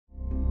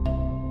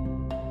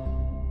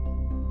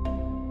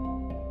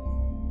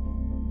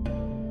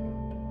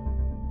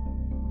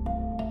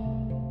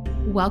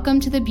Welcome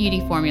to the Beauty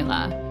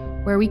Formula,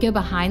 where we go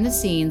behind the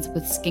scenes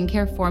with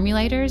skincare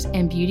formulators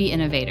and beauty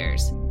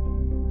innovators.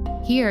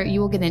 Here,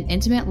 you will get an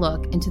intimate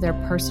look into their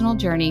personal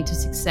journey to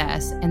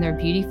success and their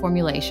beauty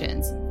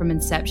formulations from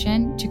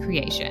inception to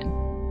creation.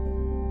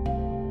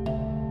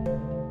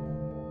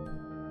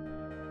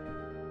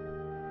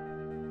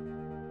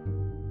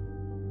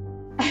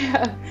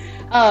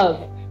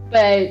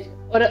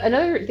 But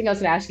another thing I was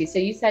going to ask you, so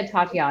you said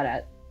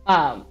Tatiana,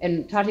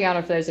 and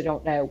Tatiana, for those that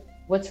don't know,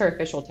 what's her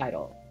official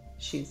title?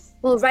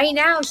 Well, right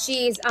now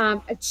she's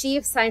a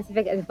chief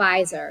scientific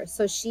advisor.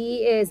 So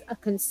she is a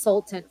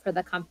consultant for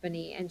the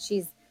company, and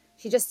she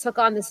just took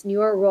on this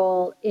newer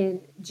role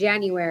in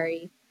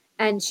January,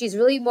 and she's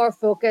really more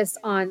focused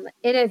on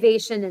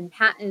innovation and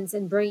patents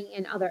and bringing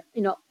in other,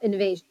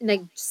 innovation,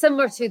 like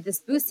similar to this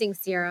boosting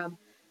serum,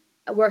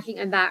 working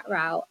in that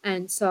route.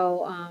 And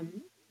so,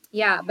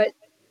 but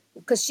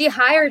because she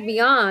hired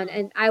me on,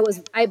 and I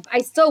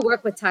still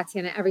work with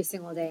Tatiana every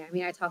single day. I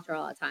mean, I talk to her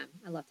all the time.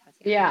 I love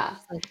Tatiana. Yeah.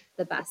 She's like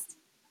the best.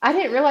 I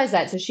didn't realize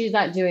that. So she's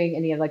not doing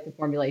any of like the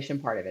formulation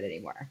part of it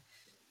anymore.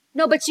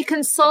 No, but she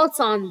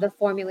consults on the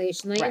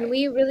formulation, Right. and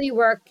we really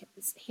work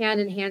hand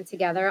in hand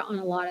together on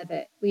a lot of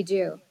it. We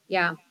do.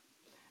 Yeah.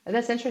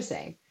 That's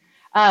interesting.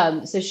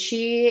 So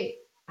she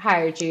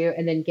hired you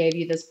and then gave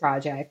you this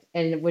project.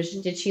 And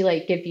did she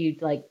like give you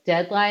like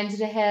deadlines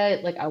to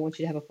hit? Like, I want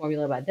you to have a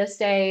formula by this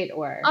date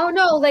or? Oh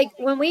no, like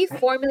when we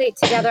formulate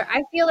together,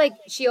 I feel like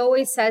she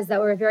always says that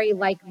we're very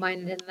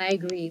like-minded, and I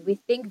agree. We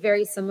think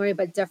very similar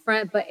but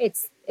different, but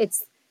it's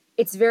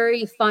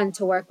very fun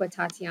to work with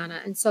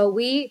Tatiana. And so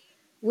we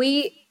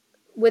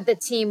with the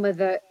team, with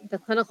the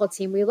clinical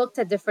team, we looked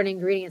at different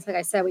ingredients. Like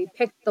I said, we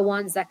picked the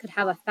ones that could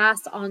have a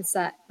fast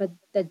onset, but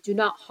that do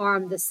not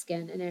harm the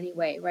skin in any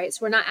way, right?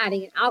 So we're not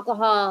adding an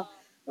alcohol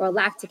or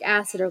lactic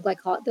acid or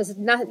glycol. There's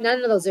none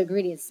of those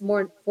ingredients. It's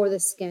more for the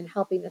skin,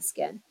 helping the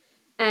skin.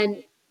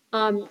 And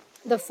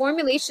the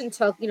formulation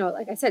took,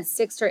 like I said,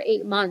 6 or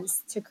 8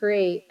 months to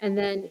create. And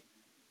then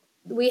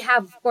we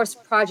have, of course,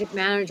 project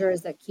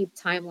managers that keep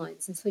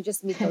timelines. And so we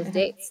just meet those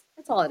dates.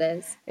 That's all it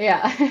is.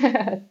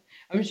 Yeah.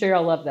 I'm sure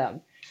you'll love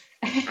them.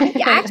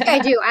 Actually, I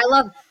do.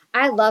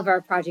 I love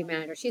our project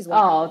manager. She's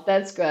wonderful. Oh,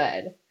 that's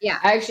good. Yeah.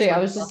 Actually, I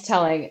was just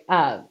telling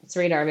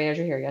Serena, our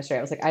manager here yesterday.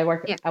 I was like, I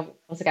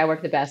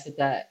work the best with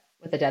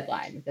the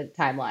deadline, with the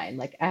timeline.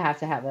 Like I have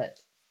to have a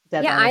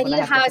deadline. Yeah, I need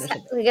to have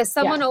like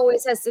someone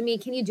always says to me,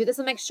 "Can you do this?"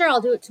 I'm like, "Sure,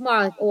 I'll do it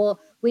tomorrow." Like, well,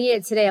 we need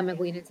it today. I'm like,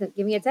 "We need to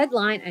give me a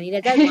deadline. I need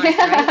a deadline."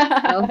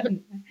 Right? So,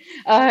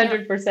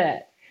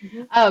 100%.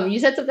 You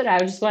said something I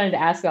just wanted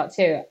to ask about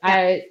too.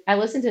 I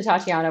listened to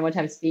Tatiana one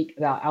time speak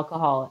about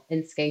alcohol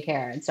in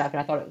skincare and stuff,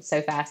 and I thought it was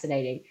so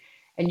fascinating.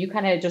 And you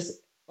kind of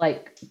just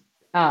like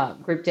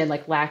grouped in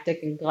like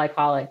lactic and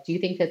glycolic. Do you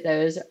think that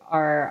those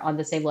are on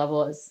the same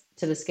level as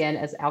to the skin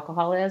as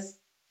alcohol is?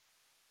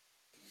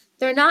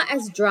 they're not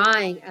as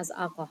drying as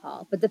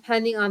alcohol, but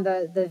depending on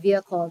the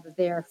vehicle that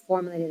they're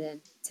formulated in,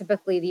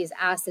 typically these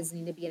acids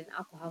need to be in an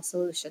alcohol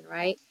solution,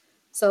 right?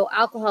 So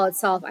alcohol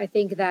itself, I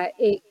think that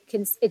it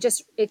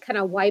kind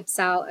of wipes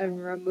out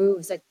and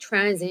removes like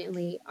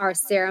transiently our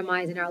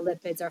ceramides and our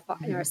lipids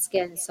in our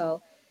skin.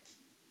 So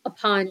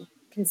upon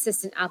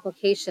consistent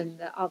application,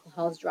 the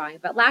alcohol is drying.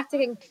 But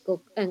lactic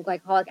and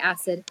glycolic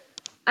acid,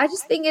 I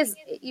just think is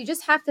you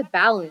just have to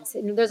balance.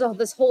 And there's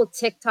this whole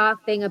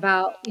TikTok thing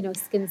about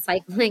skin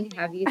cycling.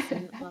 Have you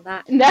seen all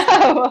that?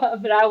 No,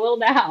 but I will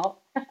now.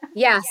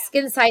 Yeah,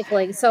 skin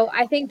cycling. So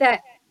I think that,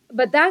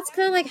 but that's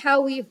kind of like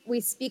how we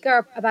speak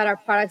about our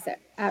products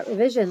at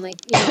Revision. Like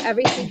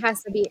everything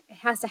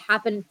has to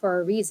happen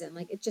for a reason.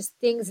 Like it just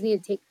things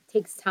need to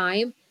takes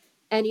time,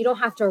 and you don't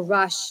have to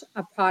rush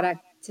a product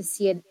to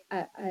see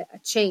a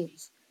change.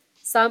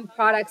 Some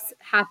products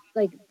have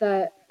like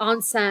the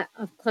onset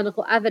of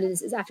clinical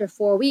evidence is after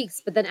 4 weeks,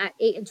 but then at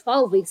 8 and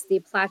 12 weeks, they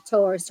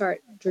plateau or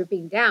start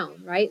drooping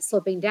down, right?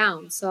 Sloping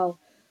down. So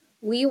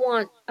we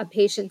want a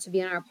patient to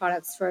be on our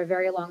products for a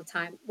very long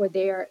time where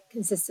they are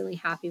consistently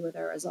happy with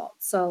their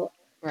results. So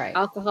Right.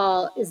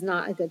 alcohol is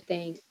not a good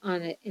thing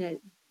in a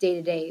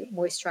day-to-day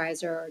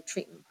moisturizer or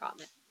treatment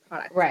product.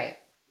 Right.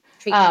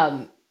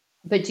 Treatment.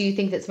 But do you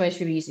think that somebody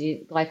should be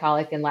using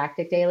glycolic and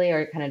lactic daily,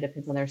 or it kind of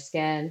depends on their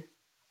skin?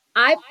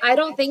 I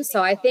don't think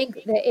so. I think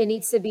that it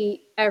needs to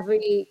be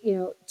every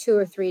 2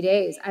 or 3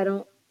 days. I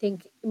don't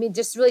think. I mean, it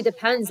just really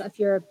depends if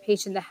you're a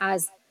patient that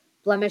has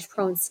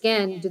blemish-prone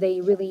skin. Do they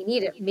really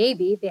need it?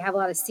 Maybe they have a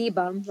lot of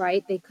sebum,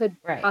 right? They could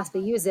Right.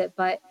 possibly use it,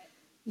 but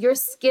your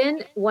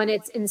skin, when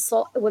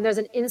there's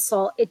an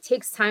insult, it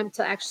takes time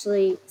to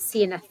actually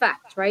see an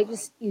effect, right?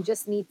 You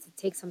just need to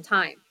take some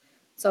time.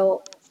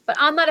 So, but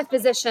I'm not a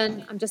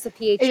physician. I'm just a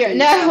PhD.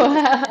 No,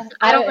 so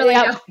I don't really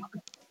know.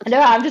 No,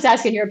 I'm just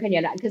asking your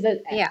opinion because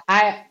Yeah.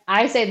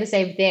 I say the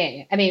same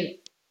thing. I mean,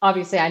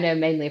 obviously, I know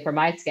mainly for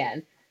my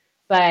skin,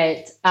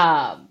 but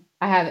I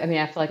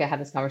feel like I have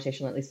this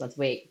conversation at least once a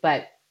week,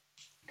 but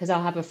because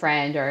I'll have a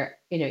friend or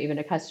even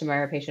a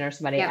customer, a patient, or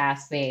somebody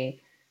ask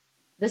me,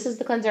 "This is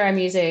the cleanser I'm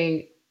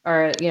using,"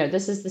 or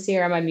this is the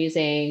serum I'm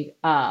using,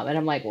 and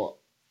I'm like, "Well,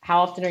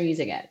 how often are you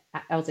using it?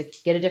 I was like,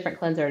 get a different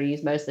cleanser to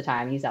use most of the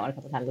time. Use that one a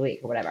couple times a week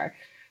or whatever.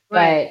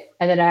 Right.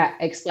 And then I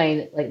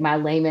explained like my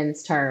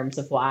layman's terms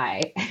of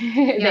why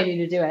they Yeah. need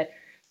to do it.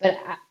 But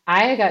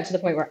I got to the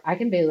point where I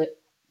can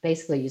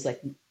basically use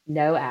like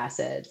no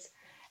acids.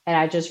 And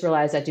I just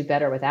realized I do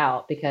better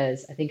without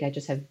because I think I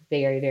just have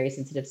very, very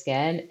sensitive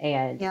skin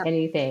and Yeah.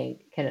 anything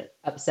can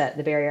upset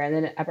the barrier. And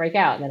then I break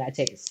out and then it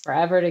takes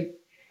forever to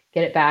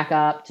get it back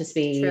up to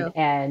speed. True.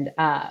 And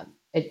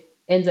it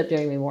ends up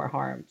doing me more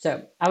harm.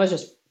 So I was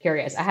just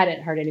curious. I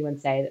hadn't heard anyone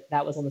say that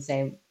that was on the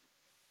same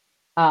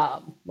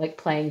like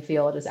playing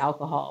field as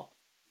alcohol.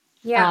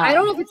 Yeah, I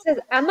don't Um, know if it's this,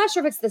 I'm not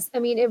sure if it's this. I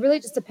mean, it really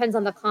just depends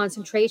on the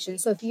concentration.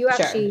 So if you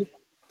sure. actually,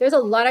 there's a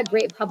lot of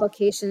great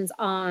publications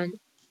on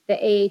the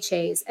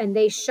AHAs, and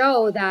they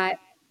show that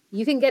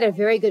you can get a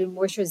very good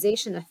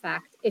moisturization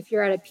effect if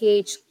you're at a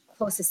pH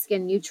close to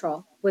skin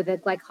neutral with a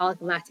glycolic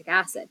lactic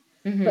acid.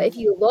 But if Hmm.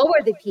 you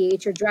lower the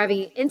pH, you're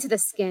driving it into the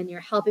skin, you're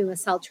helping with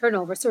cell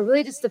turnover. So it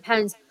really just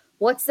depends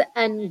what's the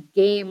end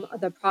game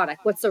of the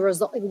product? What's the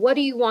result? Like, what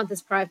do you want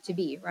this product to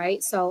be,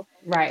 right? So,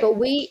 Right. but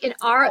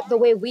the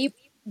way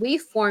we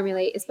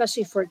formulate,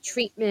 especially for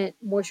treatment,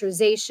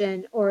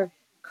 moisturization, or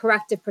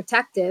corrective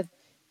protective,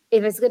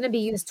 if it's going to be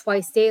used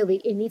twice daily,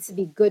 it needs to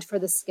be good for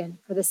the skin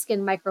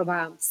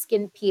microbiome,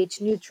 skin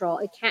pH neutral.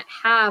 It can't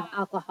have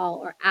alcohol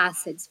or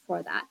acids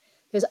for that.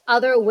 There's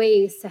other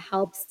ways to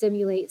help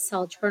stimulate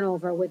cell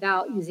turnover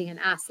without using an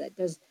acid.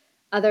 There's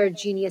other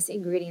genius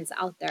ingredients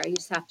out there. You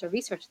just have to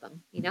research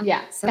them, you know?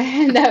 Yeah. So,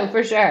 No,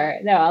 for sure.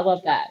 No, I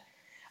love that.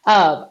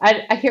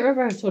 I can't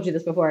remember if I've told you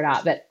this before or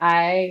not, but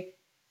I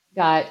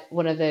got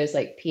one of those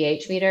like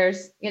pH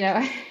meters,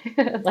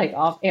 like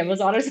off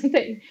Amazon or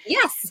something.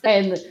 yes.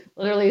 And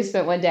literally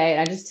spent one day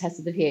and I just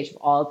tested the pH of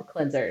all of the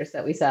cleansers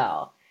that we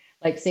sell,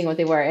 like seeing what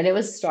they were. And it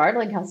was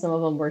startling how some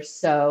of them were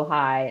so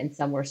high and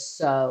some were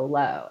so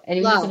low. And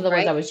even some of Low, the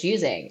ones I right? was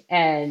using.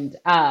 And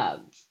I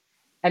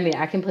mean,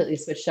 I completely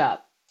switched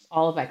up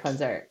all of my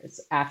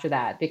cleansers after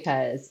that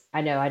because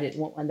I know I didn't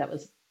want one that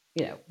was,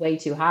 way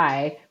too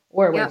high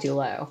or way Yep. too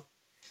low.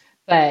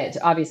 But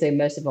obviously,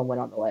 most of them went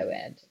on the low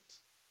end.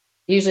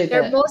 Usually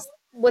They're the most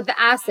with the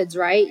acids,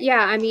 right? Yeah,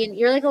 I mean,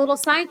 you're like a little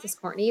scientist,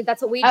 Courtney.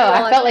 That's what we Oh, do I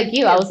all the felt time like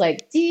you. I too. was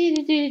like,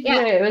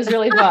 Yeah. it was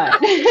really fun.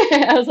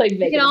 I was like You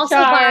can making a also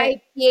chart.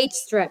 buy pH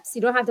strips.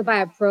 You don't have to buy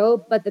a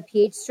probe, but the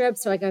pH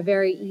strips are like a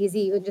very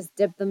easy, you can just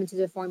dip them into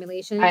the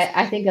formulations.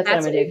 I think that's what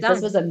I'm That's gonna what do we've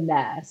because this done. was a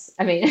mess.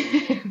 I mean,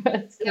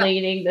 it's Yep.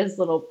 cleaning this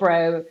little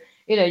probe.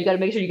 You got to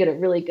make sure you get it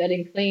really good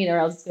and clean, or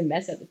else it's gonna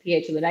mess up the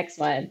pH of the next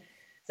one.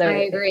 So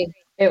I agree.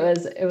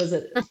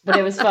 but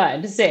it was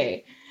fun to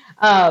see.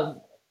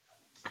 Um,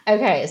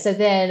 okay, so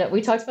then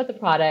we talked about the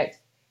product.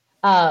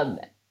 Um,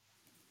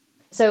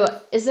 so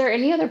is there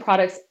any other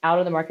products out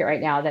on the market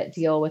right now that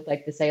deal with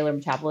like the cellular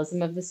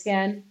metabolism of the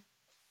skin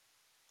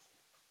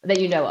that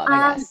you know of,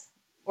 I Um, guess?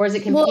 Or is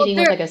it well, competing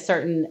with there like a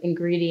certain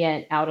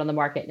ingredient out on the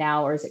market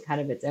now, or is it kind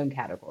of its own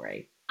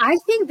category? I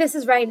think this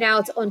is right now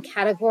its own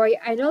category.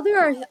 I know there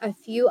are a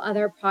few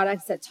other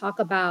products that talk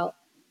about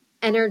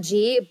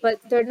energy, but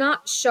they're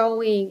not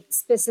showing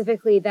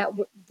specifically that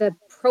the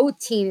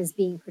protein is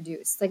being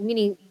produced, like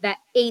meaning that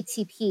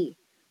ATP.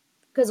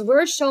 Because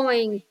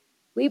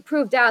we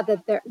proved out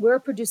that we're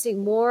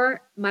producing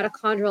more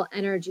mitochondrial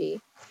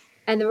energy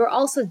and we're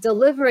also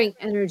delivering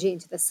energy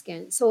into the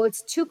skin. So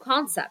it's two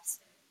concepts.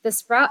 The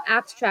sprout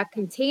extract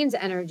contains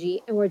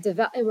energy and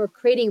we're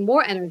creating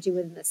more energy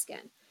within the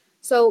skin.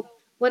 So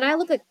when I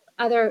look at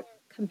other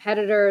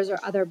competitors or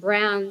other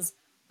brands,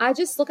 I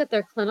just look at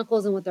their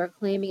clinicals and what they're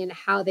claiming and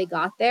how they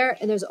got there.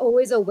 And there's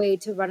always a way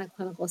to run a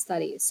clinical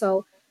study.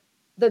 So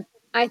the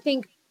I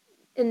think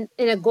in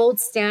a gold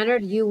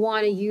standard you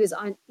want to use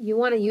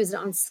it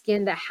on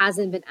skin that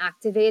hasn't been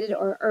activated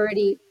or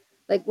already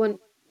like when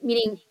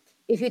meaning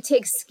if you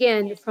take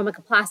skin from like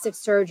a plastic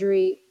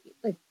surgery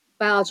like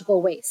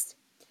biological waste,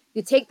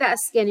 you take that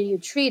skin and you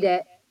treat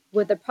it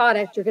with the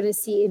product, you're going to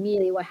see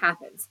immediately what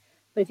happens.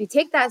 But if you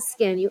take that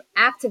skin, you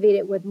activate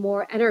it with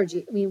more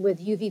energy, I mean with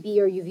UVB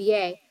or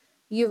UVA,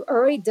 you've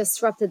already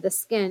disrupted the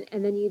skin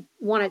and then you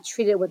want to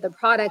treat it with the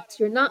product.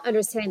 You're not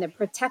understanding the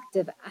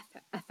protective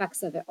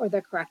effects of it or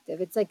the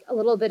corrective. It's like a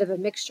little bit of a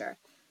mixture.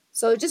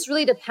 So it just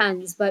really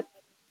depends. But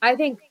I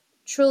think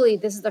truly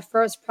this is the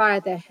first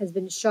product that has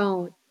been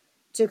shown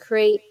to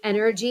create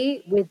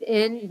energy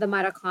within the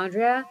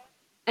mitochondria.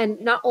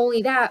 And not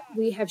only that,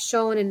 we have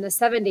shown in the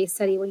 7-day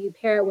study when you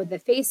pair it with the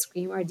face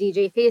cream, our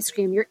DJ face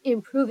cream, you're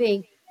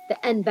improving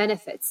the end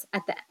benefits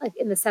at the like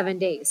in the 7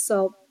 days.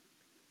 So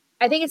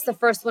I think it's the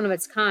first one of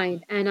its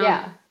kind. And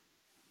Yeah.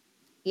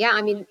 yeah,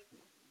 I mean,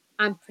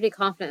 I'm pretty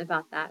confident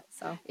about that.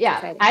 So it's Yeah.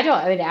 exciting. I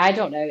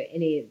don't know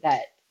any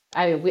that,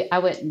 I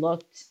went and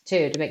looked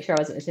too to make sure I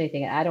wasn't missing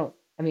anything. And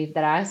I mean,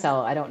 that I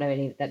saw, I don't know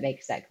any that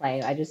makes that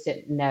claim. I just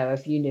didn't know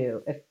if you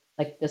knew if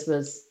like this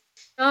was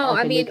No, like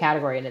I a new mean,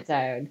 category in its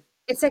own.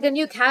 it's like a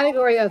new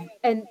category of,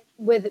 and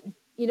with,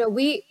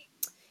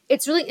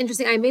 it's really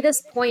interesting. I made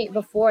this point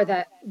before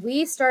that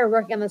we started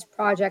working on this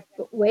project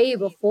way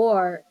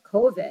before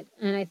COVID.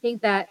 And I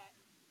think that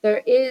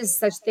there is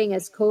such thing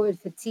as COVID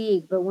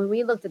fatigue, but when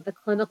we looked at the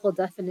clinical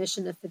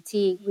definition of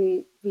fatigue,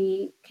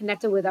 we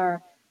connected with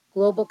our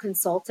global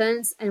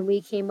consultants and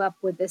we came up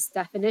with this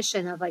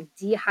definition of like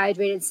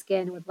dehydrated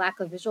skin with lack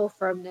of visual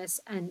firmness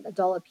and a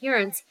dull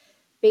appearance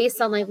based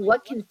on like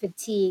what can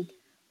fatigue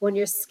when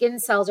your skin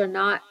cells are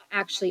not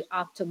actually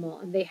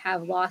optimal and they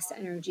have lost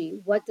energy.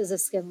 What does the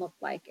skin look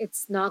like?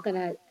 It's not going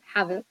to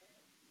have a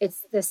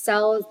it's the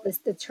cells,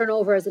 the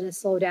turnover is going to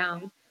slow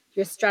down.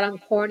 Your stratum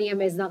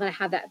corneum is not going to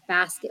have that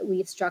basket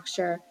weave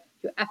structure.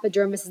 Your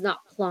epidermis is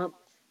not plump.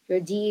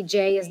 Your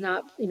DEJ is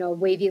not,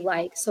 wavy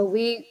like. So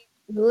we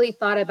really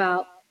thought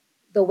about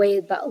the way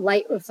that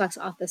light reflects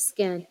off the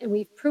skin. And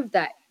we've proved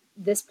that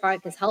this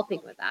product is helping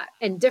with that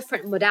and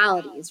different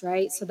modalities,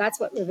 right? So that's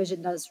what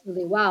Revision does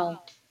really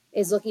well,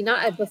 is looking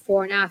not at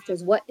before and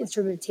afters, what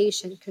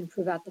instrumentation can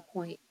prove out the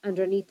point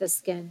underneath the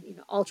skin,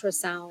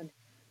 ultrasound,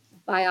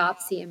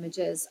 biopsy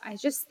images. I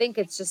just think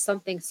it's just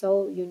something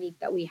so unique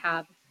that we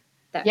have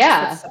that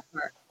Yeah. sets us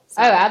apart.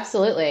 Oh,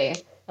 absolutely.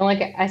 And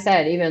like I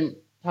said, even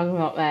talking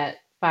about that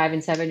 5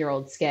 and 7 year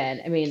old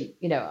skin, I mean,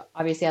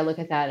 obviously I look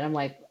at that and I'm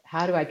like,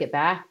 how do I get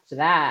back to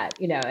that?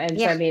 And so,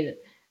 Yeah. I mean,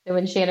 and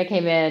when Shanna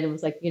came in and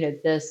was like,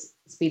 this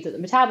speeds up the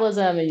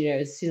metabolism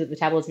and, see the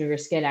metabolism of your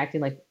skin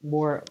acting like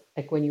more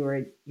like when you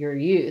were your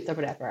youth or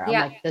whatever. I'm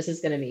Yeah. like, this is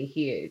going to be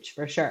huge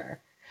for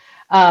sure.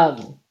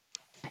 Um,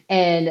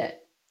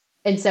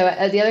 and so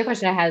the other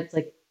question I had is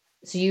like,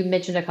 so you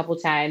mentioned a couple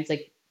times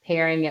like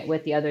pairing it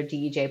with the other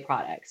DJ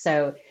products.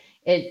 So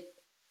it,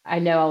 I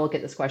know I'll look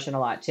at this question a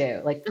lot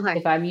too. Like Okay.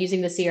 if I'm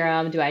using the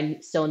serum, do I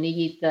still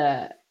need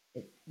the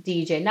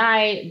DJ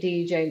night,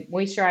 DJ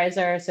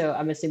moisturizer? So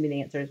I'm assuming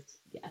the answer is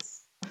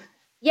yes.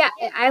 Yeah,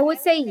 I would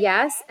say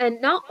yes. And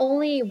not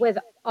only with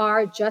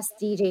our Just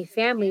DJ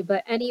family,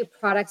 but any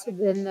products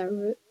within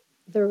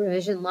the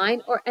Revision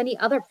line or any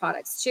other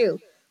products too.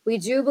 We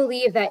do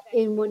believe that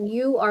when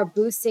you are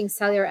boosting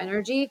cellular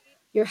energy,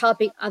 you're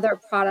helping other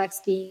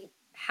products the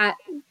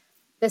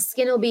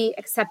skin will be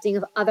accepting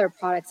of other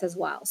products as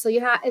well. So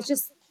it's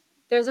just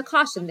there's a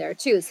caution there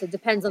too. So it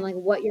depends on like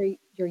what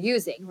you're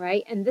using,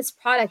 right? And this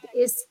product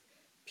is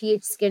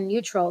pH skin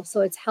neutral,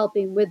 so it's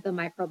helping with the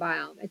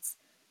microbiome. It's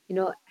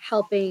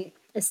helping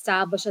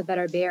establish a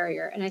better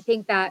barrier. And I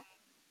think that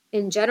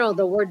in general,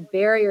 the word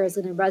barrier is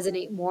going to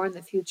resonate more in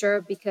the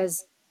future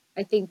because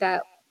I think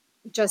that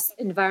just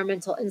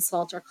environmental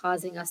insults are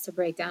causing us to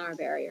break down our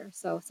barrier.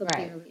 So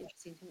something Right. really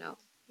interesting to know.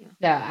 Yeah.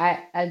 No,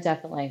 I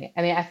definitely,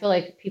 I mean, I feel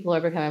like people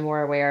are becoming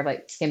more aware of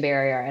like skin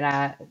barrier and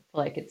I feel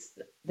like it's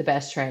the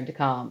best trend to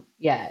come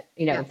yet.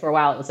 Yeah. For a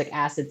while it was like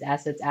acids,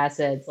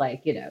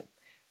 like,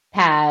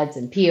 pads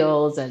and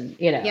peels and,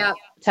 Yeah.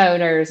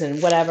 toners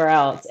and whatever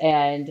else.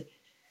 And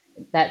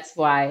that's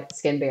why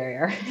skin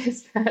barrier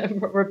is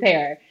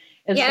repair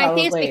is Yeah, and I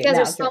think it's probably because now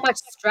there's so trend. much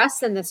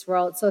stress in this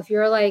world. So if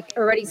you're like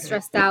already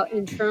stressed out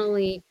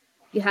internally,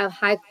 you have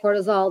high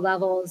cortisol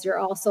levels, you're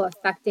also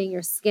affecting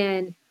your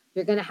skin.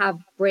 You're going to have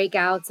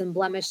breakouts and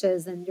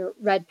blemishes and your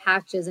red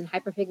patches and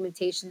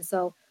hyperpigmentation.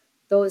 So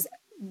those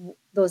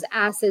those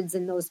acids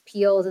and those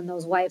peels and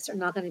those wipes are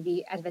not going to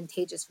be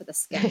advantageous for the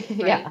skin,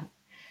 right? Yeah.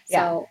 Yeah.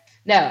 So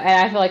No,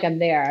 and I feel like I'm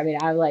there. I mean,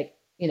 I'm like,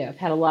 I've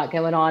had a lot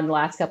going on the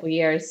last couple of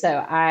years. So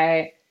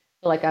I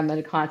feel like I'm in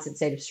a constant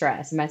state of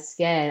stress. My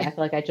skin, I feel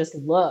like I just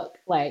look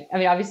like, I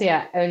mean, obviously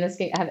I own this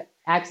skin, I have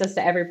access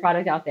to every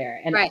product out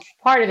there. And right.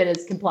 part of it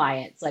is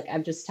compliance. Like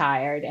I'm just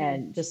tired Mhm.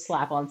 and just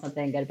slap on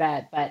something and go to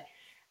bed. But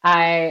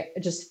I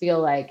just feel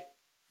like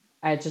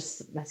my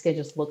skin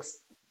just looks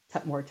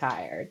more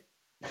tired.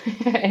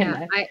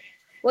 Yeah, and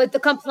well, the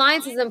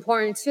compliance is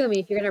important too. I mean,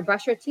 if you're going to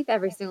brush your teeth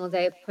every single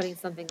day, putting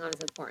something on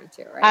is important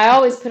too, right? I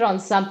always put on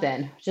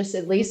something, just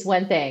at least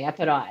one thing I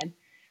put on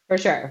for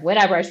sure when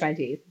I brush my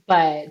teeth.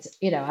 But,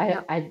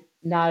 Yeah. I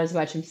not as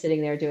much. I'm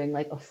sitting there doing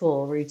like a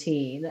full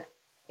routine, but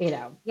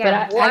Yeah.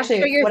 Well, I'm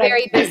sure you're what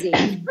very busy.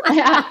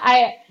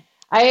 I,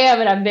 I am,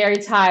 and I'm very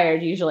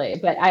tired usually,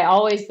 but I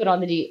always put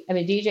on I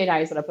mean, DJ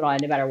night is what I put on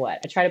no matter what.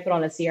 I try to put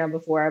on a serum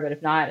before, but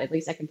if not, at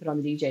least I can put on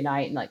the DJ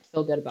night and like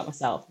feel good about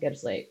myself, go to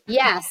sleep.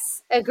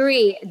 Yes,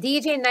 agree.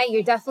 DJ night,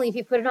 you're definitely, if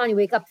you put it on, you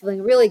wake up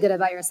feeling really good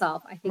about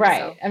yourself. I think Right.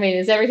 so. I mean,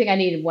 it's everything I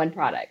need in one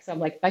product. So I'm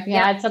like, if I can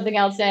Yeah. add something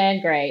else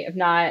in, great. If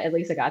not, at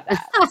least I got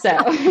that. So,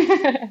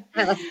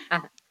 I like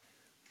that.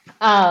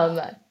 um,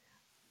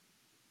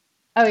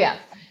 oh yeah.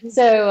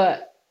 So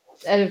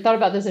I thought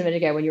about this a minute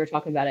ago when you were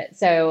talking about it.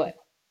 So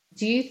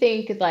do you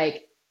think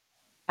like,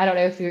 I don't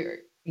know if you're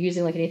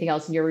using like anything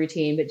else in your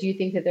routine, but do you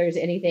think that there's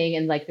anything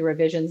in like the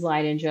revisions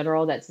line in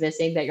general that's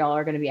missing that y'all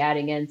are going to be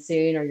adding in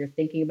soon or you're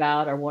thinking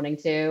about or wanting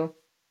to?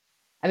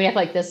 I mean, I feel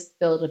like this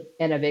filled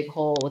in a big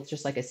hole with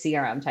just like a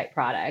serum type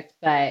product,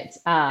 but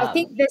I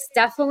think this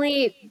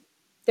definitely,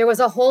 there was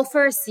a hole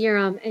for a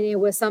serum and it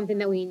was something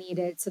that we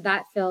needed. So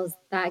that fills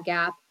that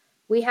gap.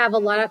 We have a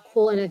lot of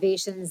cool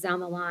innovations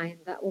down the line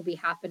that will be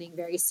happening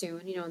very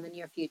soon, in the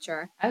near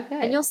future. oh, And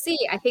good. you'll see,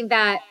 I think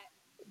that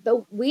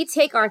we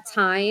take our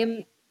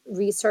time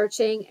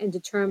researching and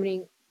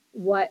determining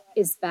what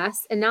is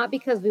best, and not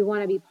because we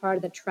want to be part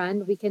of the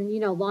trend. We can,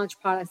 launch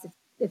products if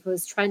it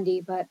was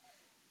trendy, but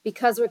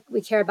because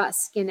we care about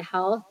skin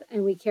health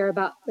and we care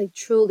about like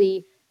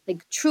truly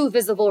like true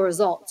visible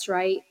results,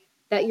 right?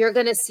 That you're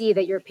going to see,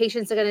 that your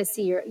patients are going to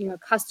see, your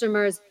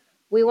customers.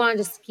 We want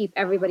to just keep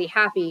everybody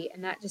happy,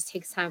 and that just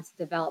takes time to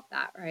develop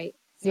that, right?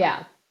 So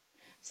Yeah.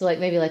 So like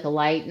maybe like a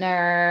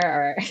lightener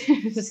or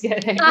just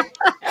kidding.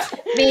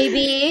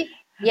 maybe,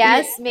 You,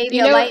 yes, maybe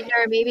you a know,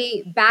 lightener,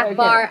 maybe back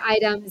bar okay.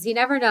 items. You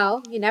never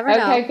know. You never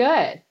Okay, know.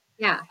 good.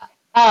 Yeah.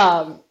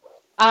 Um,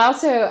 I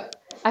also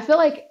I feel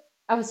like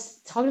I was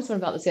talking to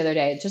someone about this the other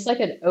day. Just like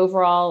an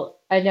overall,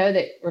 I know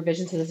that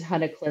Revisions has a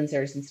ton of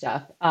cleansers and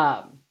stuff.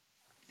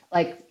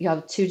 Like you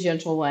have two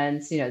gentle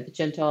ones, the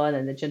gentle and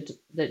then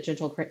the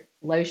gentle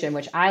lotion,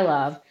 which I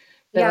love.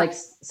 But Yeah. like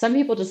some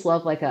people just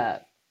love like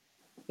a,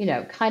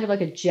 kind of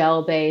like a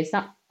gel base.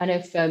 Not, I know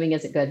foaming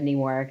isn't good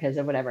anymore because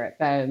of whatever it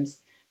foams,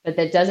 but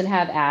that doesn't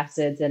have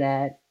acids in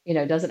it.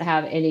 Doesn't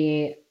have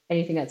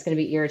anything that's going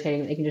to be irritating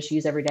that they can just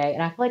use every day.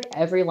 And I feel like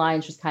every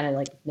line's just kind of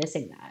like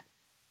missing that.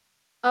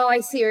 Oh,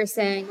 I see what you're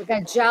saying. Like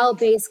a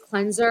gel-based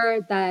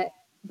cleanser that,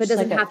 but Just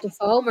doesn't like a, have to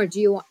foam, or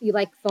you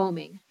like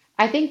foaming?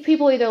 I think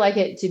people either like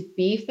it to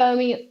be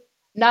foamy,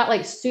 not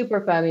like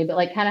super foamy, but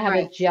like kind of have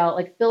a Right. gel,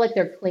 like feel like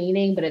they're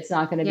cleaning, but it's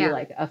not going to be Yeah.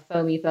 like a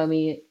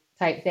foamy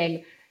type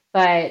thing.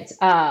 But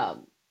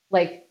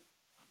like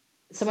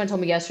someone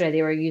told me yesterday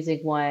they were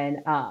using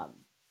one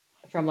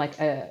from like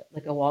a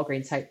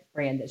Walgreens type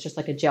brand that's just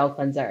like a gel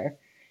cleanser,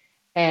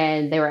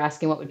 and they were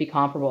asking what would be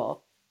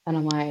comparable, and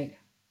I'm like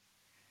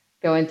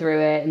going through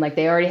it, and like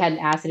they already had an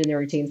acid in their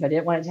routine, so I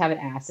didn't want it to have an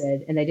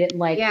acid, and they didn't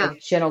Yeah. like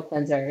gentle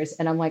cleansers,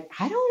 and I'm like,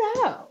 I don't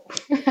know,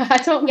 I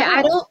don't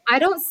Yeah, know. I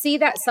don't see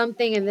that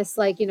something in this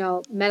like,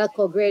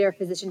 medical grade or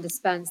physician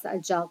dispense a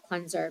gel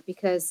cleanser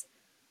because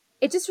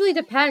it just really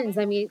depends.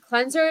 I mean,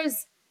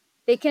 cleansers,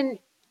 they can,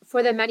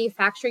 for the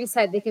manufacturing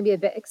side, they can be a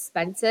bit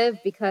expensive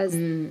because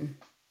Mm,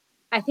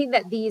 I think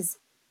that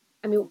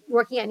I mean,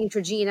 working at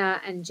Neutrogena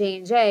and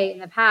J&J in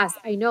the past,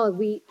 I know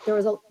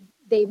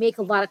they make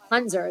a lot of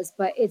cleansers,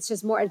 but it's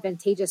just more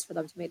advantageous for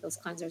them to make those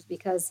cleansers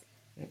because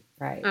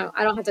right.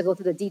 I don't have to go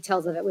through the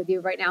details of it with you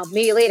right now,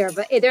 maybe later,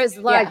 but there's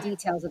a lot of Yeah.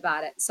 details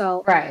about it.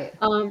 So, Right.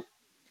 um,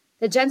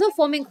 the gentle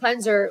foaming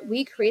cleanser,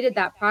 we created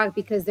that product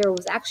because there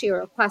was actually a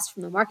request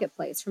from the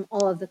marketplace, from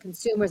all of the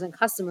consumers and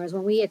customers.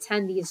 When we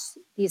attend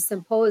these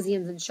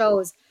symposiums and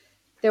shows,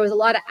 there was a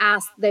lot of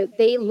ask.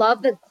 They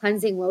love the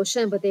cleansing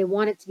lotion, but they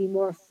want it to be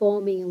more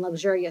foamy and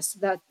luxurious.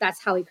 So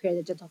that's how we created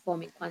the gentle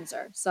foaming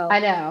cleanser. So I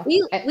know.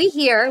 we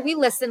hear, we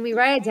listen, we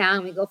write it down,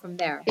 and we go from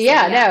there. So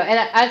Yeah, no,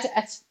 yeah, and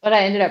that's what I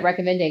ended up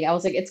recommending. I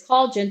was like, it's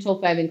called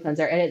Gentle Foaming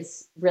Cleanser, and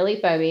it's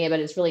really foamy, but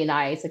it's really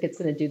nice. Like, it's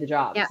going to do the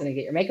job. yeah, It's going to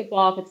get your makeup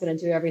off. It's going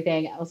to do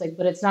everything. I was like,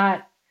 but it's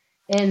not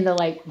in the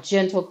like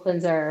gentle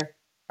cleanser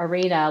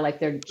arena, like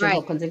their gentle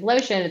right. cleansing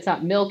lotion. It's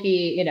not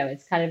milky.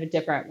 It's kind of a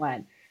different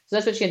one. So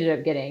that's what she ended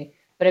up getting.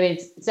 But I mean,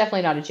 it's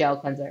definitely not a gel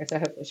cleanser. So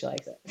hopefully she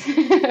likes it.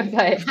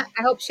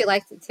 I hope she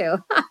likes it too.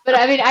 But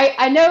I mean,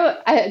 I know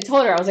I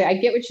told her, I was like, I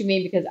get what you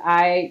mean because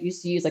I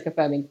used to use like a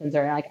foaming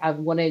cleanser, and like I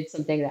wanted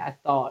something that I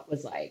thought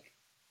was like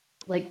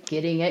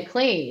getting it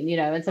clean,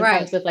 and Right.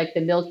 sometimes with like the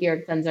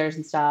milkier cleansers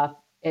and stuff,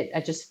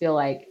 I just feel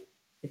like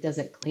it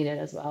doesn't clean it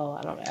as well.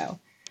 I don't know.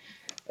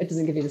 It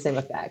doesn't give you the same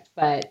effect.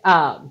 But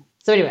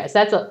so anyways,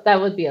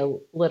 that would be a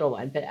little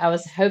one. But I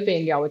was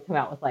hoping y'all would come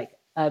out with like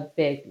a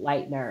big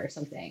lightener or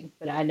something.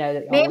 But I know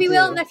that y'all Maybe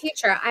we'll in do. the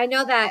future. I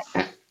know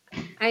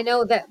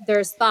that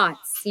there's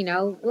thoughts.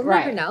 We'll never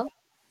Right. know.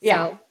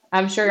 Yeah. So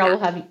I'm sure y'all yeah. will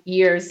have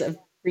years of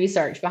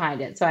research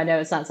behind it. So I know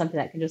it's not something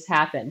that can just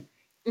happen.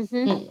 Hmm.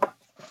 Mm.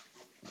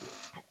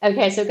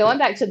 Okay, so going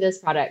back to this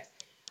product,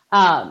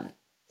 um,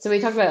 so we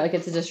talked about like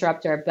it's a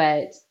disruptor,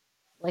 but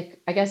like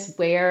I guess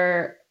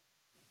where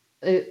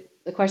the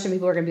question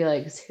people are going to be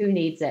like is who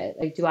needs it?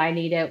 Like, do I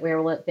need it?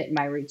 Where will it fit in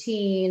my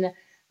routine?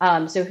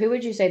 So who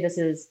would you say this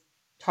is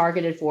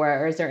targeted for,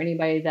 or is there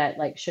anybody that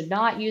like should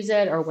not use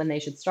it, or when they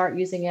should start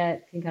using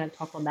it? Can you kind of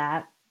talk on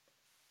that?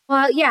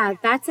 Well, yeah,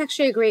 that's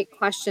actually a great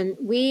question.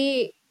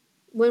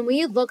 When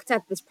we looked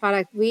at this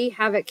product, we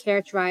have it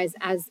characterized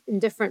as in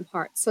different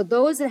parts. So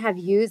those that have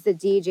used the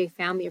DHA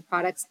family of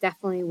products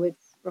definitely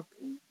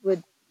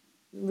would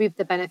reap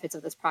the benefits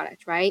of this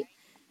product, right?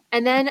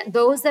 And then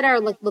those that are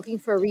looking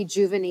for a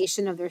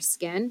rejuvenation of their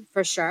skin,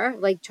 for sure,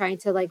 like trying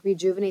to like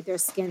rejuvenate their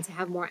skin to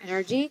have more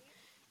energy.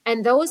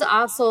 And those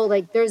also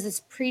like there's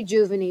this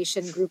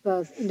prejuvenation group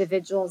of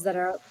individuals that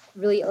are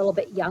really a little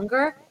bit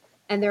younger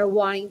and they're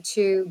wanting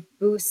to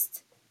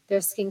boost their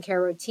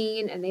skincare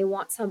routine and they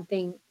want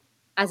something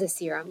as a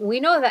serum. We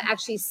know that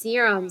actually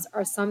serums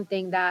are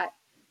something that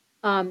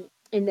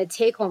in the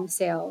take-home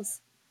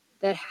sales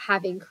that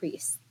have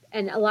increased.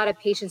 And a lot of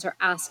patients are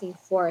asking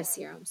for a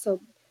serum.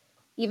 So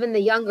even the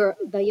younger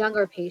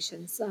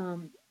patients are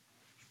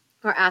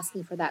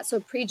asking for that. So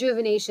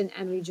prejuvenation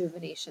and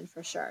rejuvenation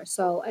for sure.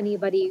 So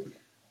anybody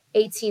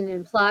 18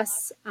 and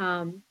plus,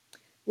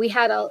 we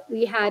had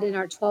in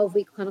our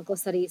 12-week clinical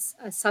studies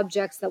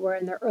subjects that were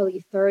in their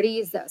early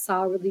 30s that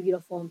saw a really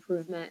beautiful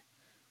improvement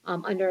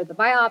under the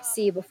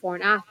biopsy, before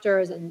and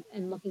afters, and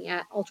looking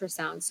at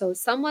ultrasound. So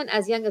someone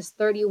as young as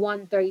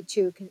 31,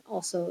 32 can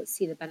also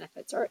see the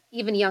benefits, or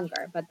even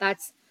younger. But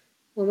that's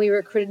when we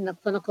recruited in the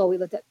clinical, we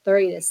looked at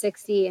 30 to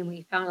 60, and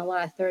we found a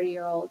lot of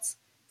 30-year-olds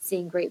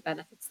seeing great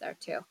benefits there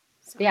too.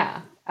 So.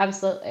 Yeah,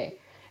 absolutely.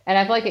 And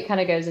I feel like it kind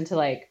of goes into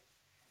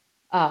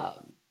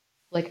um,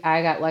 like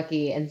I got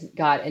lucky and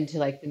got into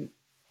like the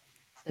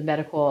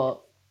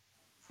medical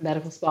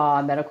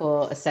spa,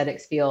 medical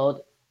aesthetics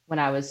field when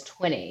I was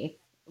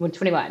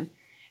 21.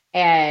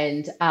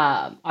 And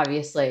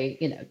obviously,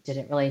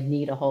 didn't really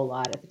need a whole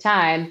lot at the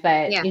time,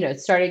 but, Yeah,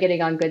 started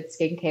getting on good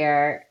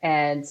skincare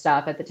and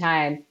stuff at the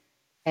time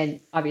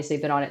and obviously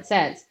been on it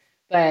since.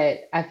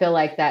 But I feel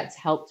like that's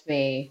helped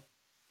me,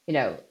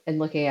 and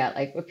looking at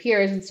like with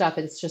peers and stuff,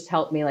 it's just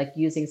helped me like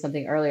using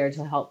something earlier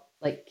to help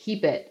like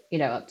keep it,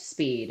 up to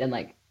speed and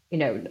like,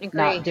 not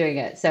agree. doing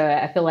it. So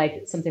I feel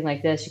like something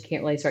like this, you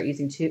can't really start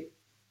using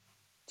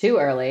too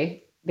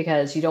early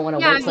because you don't want to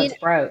Yeah, I wait till mean, it's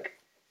broke.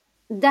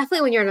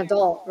 definitely when you're an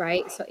adult,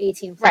 right? So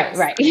 18 Right, plus.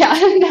 right. Yeah,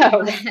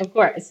 no, of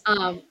course.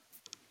 um,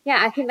 yeah,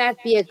 I think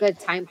that'd be a good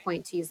time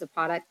point to use the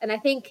product. And I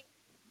think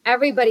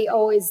everybody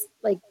always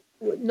like,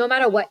 no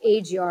matter what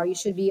age you are, you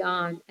should be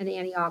on an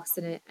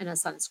antioxidant and a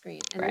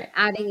sunscreen. And Right.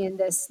 adding in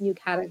this new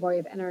category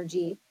of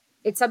energy,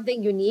 it's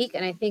something unique.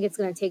 And I think it's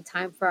going to take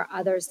time for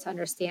others to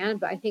understand,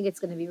 but I think it's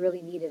going to be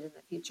really needed in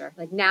the future,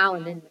 like now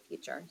and in the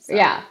future. So, Yeah,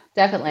 yeah.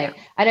 definitely.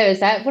 I know.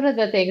 Is that one of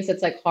the things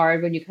that's like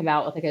hard when you come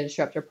out with like a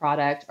disruptor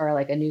product or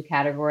like a new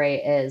category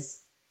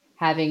is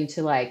having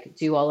to like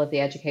do all of the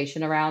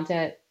education around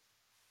it?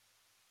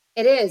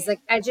 It is like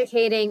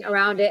educating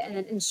around it and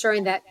then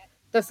ensuring that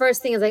the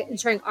first thing is like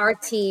ensuring our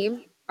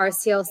team, our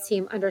sales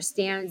team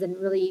understands and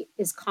really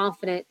is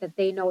confident that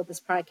they know what this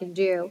product can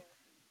do.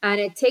 And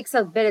it takes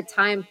a bit of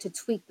time to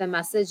tweak the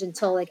message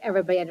until like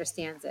everybody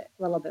understands it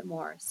a little bit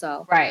more.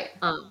 So, Right.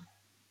 um,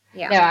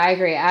 yeah. No, I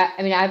agree.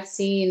 I mean, I've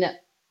seen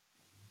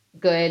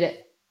good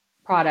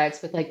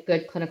products with like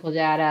good clinical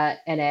data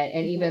in it,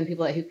 and Mhm. even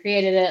people who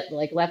created it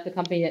like left the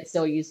company that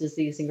still uses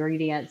these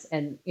ingredients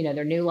and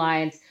their new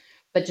lines,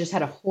 but just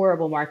had a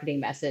horrible marketing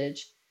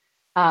message.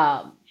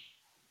 Um,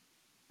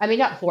 I mean,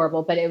 not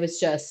horrible, but it was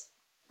just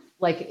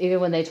like even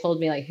when they told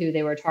me like who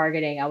they were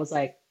targeting, I was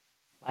like,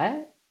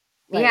 what?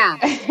 Like Yeah.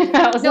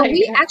 I was No, like,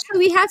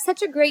 we have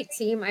such a great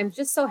team. I'm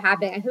just so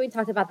happy. I think we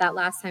talked about that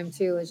last time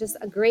too. It's just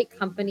a great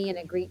company and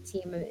a great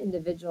team of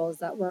individuals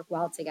that work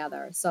well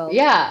together. So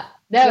yeah,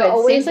 no, you're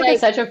it seems always like a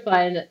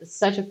like,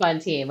 such a fun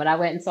team. When I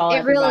went and saw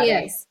it really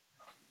everybody, is.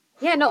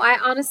 Yeah, no, I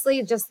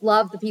honestly just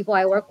love the people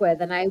I work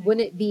with, and I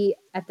wouldn't be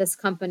at this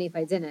company if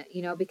I didn't,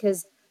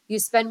 because you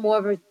spend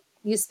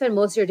you spend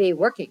most of your day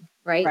working,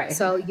 right? right,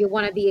 So you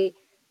want to be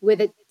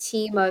with a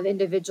team of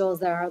individuals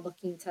that are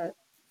looking to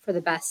for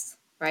the best,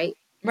 right?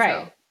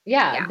 right, So,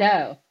 yeah, yeah.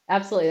 no,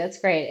 absolutely, that's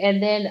great.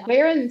 And then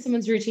where in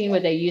someone's routine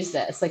would they use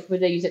this? Like, would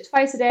they use it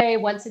twice a day,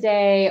 once a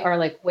day, or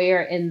like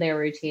where in their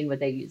routine would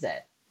they use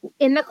it?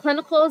 In the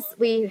clinicals,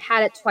 we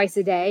had it twice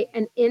a day,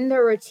 and in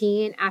their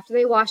routine, after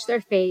they wash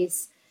their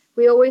face,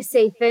 we always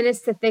say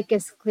thinnest to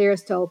thickest,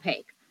 clearest to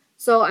opaque.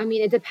 So, I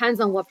mean, it depends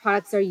on what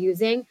products they're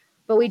using,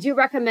 but we do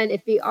recommend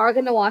if they are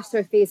going to wash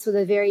their face with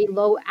a very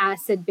low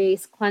acid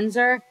base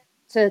cleanser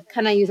to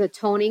kind of use a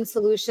toning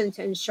solution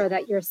to ensure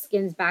that your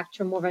skin's back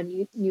to more of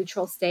a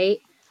neutral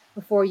state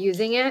before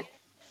using it.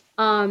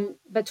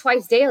 But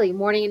twice daily,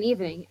 morning and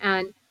evening.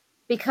 And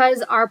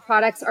because our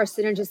products are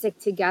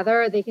synergistic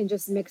together, they can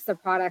just mix the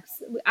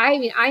products. I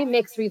mean, I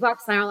mix Reebok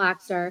Slime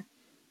Relaxer,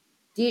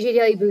 DJ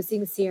Daily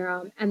Boosting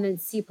Serum, and then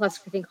C Plus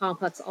Creatine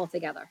Complex all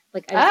together.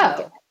 Like I just make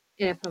it Oh,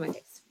 and I put on my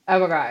face. oh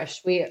my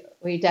gosh,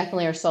 we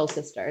definitely are soul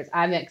sisters.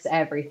 I mix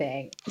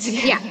everything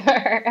Yeah.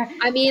 together.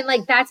 I mean,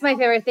 like that's my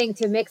favorite thing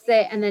to mix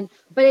it, and then.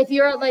 But if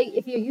you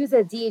use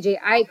a DHA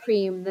eye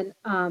cream,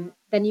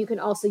 then you can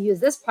also use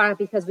this product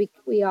because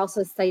we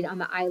also studied on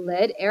the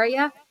eyelid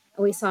area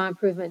and we saw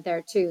improvement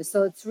there too.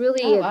 So it's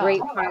really Oh a great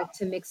wow. product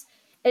to mix,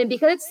 and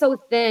because it's so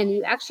thin,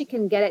 you actually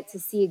can get it to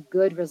see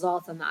good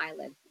results on the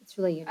eyelid. It's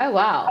really Oh unique.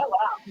 wow.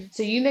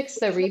 So you mix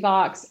the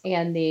Reeboks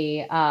and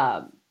the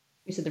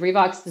you said the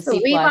Reeboks, the So C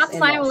plus, Reebok and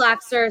Slime this.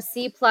 Relaxer,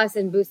 C Plus,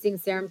 and Boosting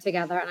Serum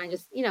together, and I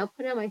just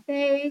put it on my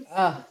face.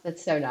 Oh,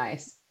 that's so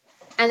nice.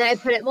 And then I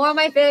put it more on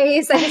my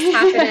face. I just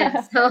tap it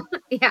in. So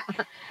yeah.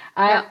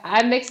 I Yep.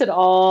 I mix it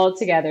all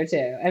together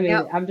too. I mean,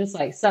 Yep. I'm just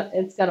like, so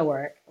it's gonna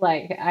work.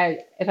 Like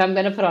if I'm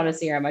gonna put on a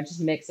serum, I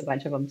just mix a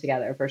bunch of them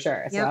together for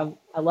sure. So Yep.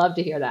 I love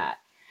to hear that.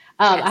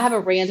 I Yes. have a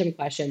random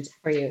question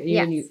for you.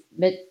 When you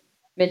Yes.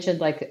 mentioned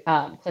like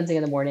cleansing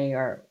in the morning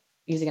or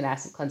using an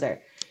acid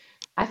cleanser,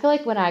 I feel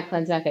like when I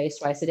cleanse my face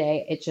twice a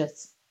day, it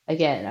just,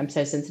 again, I'm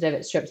so sensitive,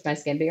 it strips my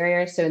skin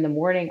barrier. So in the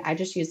morning, I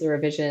just use the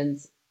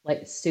Revisions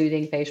like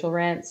soothing facial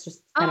rinse,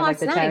 just kind Oh, of like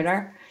that's the nice.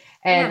 toner.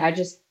 And Yeah. I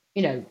just,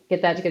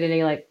 get that to get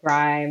any like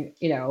grime,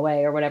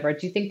 away or whatever.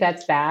 Do you think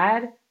that's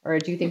bad? Or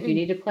do you think you Mm-mm.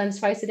 need to cleanse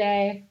twice a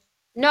day?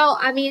 No,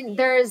 I mean,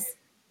 there's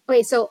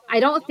Okay, so I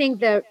don't think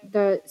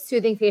the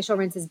soothing facial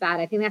rinse is bad.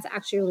 I think that's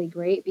actually really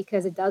great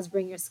because it does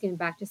bring your skin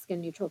back to skin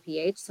neutral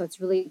pH. So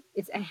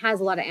it has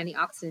a lot of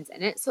antioxidants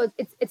in it. So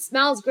it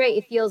smells great,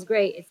 it feels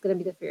great, it's gonna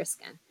be good for your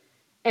skin.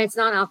 And it's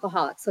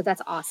non-alcoholic, so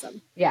that's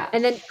awesome. Yeah.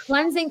 And then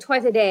cleansing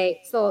twice a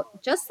day. So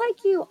just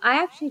like you,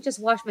 I actually just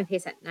wash my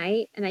face at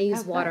night and I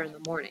use water in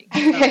the morning. So.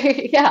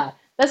 Yeah.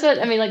 That's what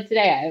I mean. Like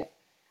today,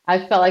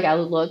 I felt like I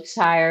looked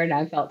tired and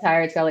I felt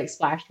tired. So I like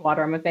splashed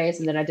water on my face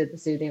and then I did the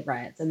soothing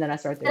rinse and then I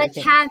started the And a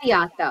routine.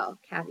 caveat though,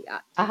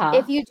 Uh-huh.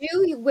 if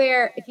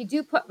you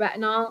do put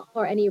retinol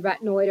or any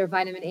retinoid or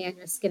vitamin A on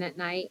your skin at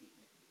night,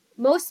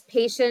 most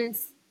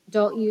patients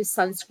don't use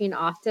sunscreen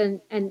often,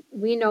 and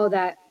we know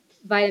that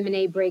vitamin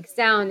A breaks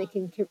down. It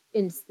can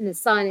in the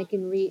sun, it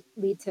can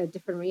lead to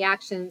different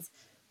reactions.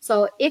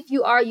 So if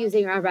you are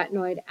using a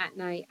retinoid at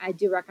night, I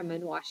do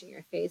recommend washing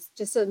your face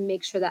just to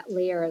make sure that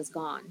layer is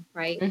gone,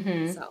 right?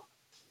 Mm-hmm. So,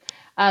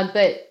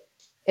 But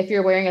if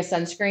you're wearing a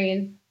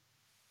sunscreen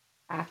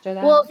after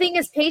well, that, the thing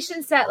is,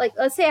 patients that like,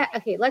 let's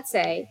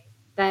say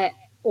that,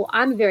 well,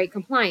 I'm very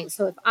compliant.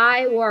 So if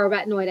I wore a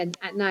retinoid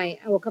at night,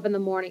 I woke up in the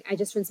morning, I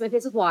just rinse my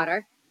face with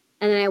water,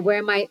 and then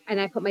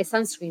I put my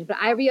sunscreen. But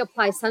I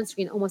reapply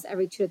sunscreen almost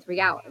every 2 to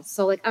 3 hours.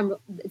 So like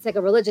it's like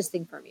a religious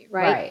thing for me,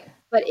 right? right,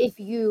 But if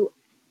you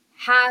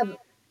have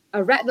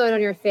a retinoid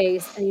on your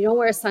face and you don't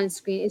wear a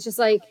sunscreen, it's just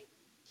like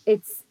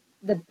it's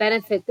the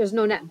benefit. There's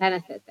no net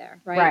benefit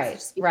there, right? So right,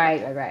 just be right,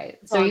 careful. right, right.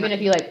 That's So all I'm even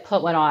if you recommending. like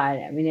put one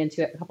on, I mean,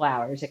 into a couple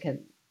hours, it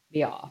can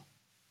be off.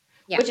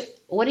 Yeah. Which,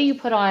 what do you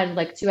put on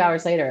like 2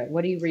 hours later?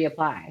 What do you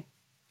reapply?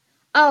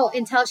 Oh,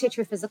 IntelliShade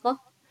True Physical.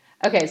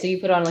 Okay, so you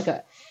put on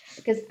like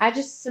because I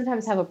just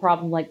sometimes have a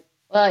problem. Like,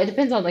 well, it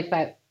depends on like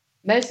if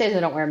most days I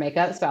don't wear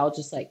makeup, so I'll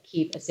just like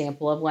keep a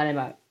sample of one in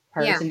my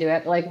purse Yeah. and do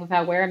it. But like if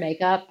I wear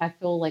makeup, I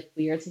feel like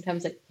weird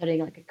sometimes, like putting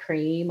like a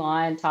cream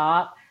on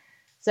top.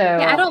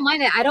 Yeah, I So don't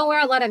mind it. I don't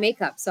wear a lot of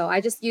makeup, so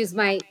I just use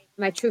my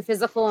True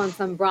Physical and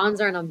some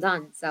bronzer, and I'm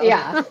done. So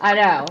yeah, I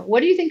know.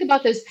 What do you think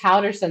about those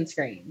powder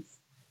sunscreens?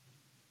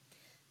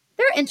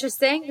 they're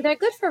interesting. They're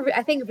good for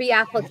I think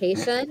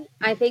reapplication.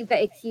 I think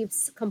that it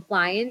keeps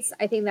compliance.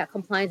 I think that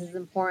compliance is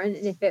important,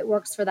 and if it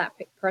works for that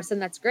person,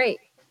 that's great.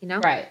 You know.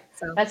 Right.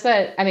 So That's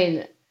what I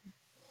mean.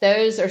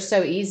 Those are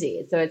so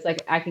easy. So it's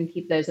like I can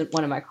keep those in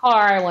one in my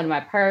car, one in my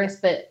yeah. purse.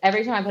 But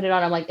every time I put it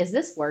on, I'm like, is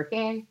this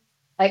working?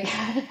 Like, So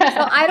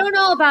I don't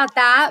know about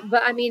that,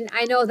 but I mean,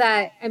 I know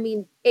that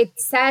it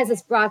says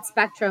it's broad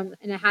spectrum,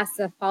 and it has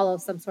to follow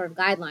some sort of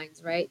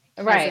guidelines, right?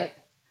 right.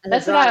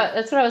 As a drug.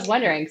 That's what I was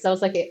wondering. So I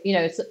was like, I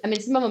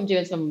mean, some of them do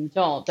and some of them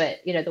don't, but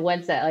the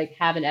ones that like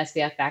have an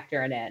SPF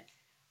factor in it.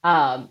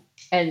 Um,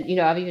 and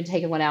I've even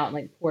taken one out and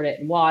like poured it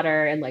in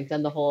water and like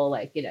done the whole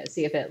like,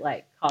 see if it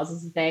like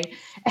causes a thing.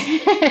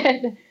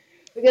 And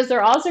because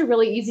they're also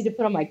really easy to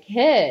put on my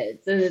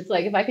kids. And it's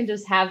like if I can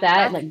just have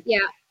that and That's like yeah,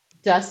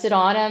 dust it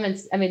on them, and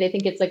I mean, they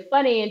think it's like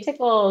funny and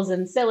tickles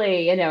and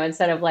silly,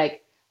 instead of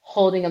like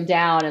holding them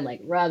down and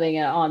like rubbing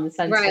it on the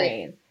right.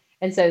 sunscreen.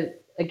 And so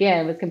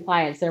again, with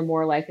compliance, they're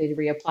more likely to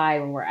reapply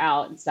when we're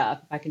out and stuff.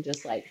 If I can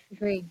just like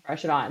Agree.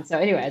 brush it on. So,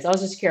 anyways, I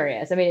was just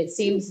curious. I mean, it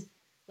seems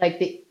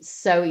like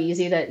so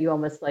easy that you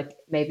almost like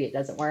maybe it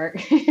doesn't work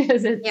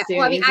because Yeah. it's too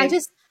Well, I mean, easy.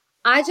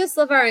 I just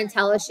love our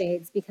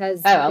IntelliShades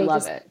because Oh, I they love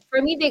just, it. for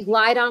me, they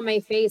glide on my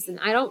face, and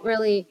I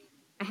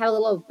have a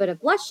little bit of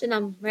blush, and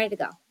I'm ready to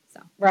go. So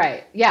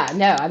Right. Yeah.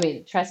 No, I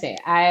mean, trust me.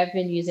 I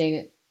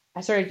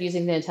started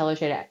using the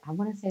IntelliShade, I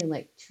want to say in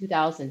like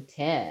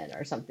 2010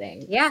 or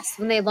something. yes,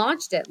 when they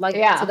launched it, like so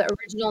Yeah. the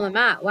original and the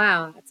matte,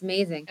 wow, that's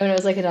amazing. And it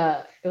was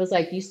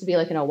like, used to be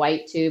like in a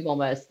white tube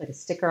almost, like a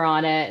sticker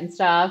on it and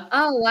stuff.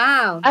 Oh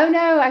wow, Oh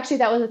no, actually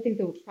that was, I think,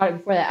 the product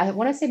before that. I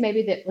want to say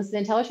maybe that was the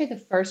IntelliShade, the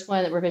first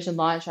one that Revision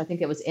launched. I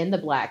think it was in the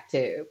black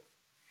tube.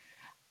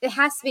 it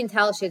has to be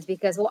IntelliShades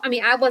because, well, I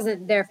mean, I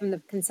wasn't there from the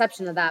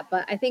conception of that,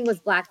 but I think it was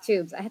black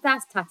tubes. I had to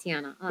ask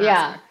Tatiana. I'll ask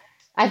Yeah. her.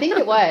 I think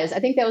it was. I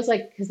think that was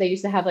like because they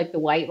used to have like the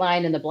white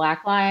line and the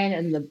black line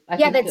and I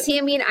Yeah, think the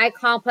Tiamine eye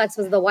complex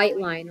was the white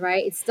line,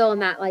 right? It's still in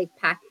that like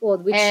pack. Well,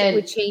 we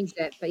and changed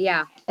it, but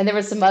yeah. And there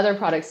was some other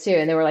products too,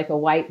 and they were like a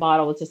white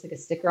bottle with just like a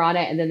sticker on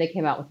it, and then they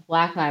came out with the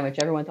black line, which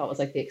everyone thought was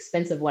like the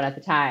expensive one at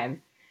the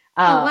time.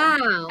 Oh Um,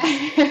 wow.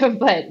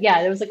 but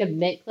yeah, there was like a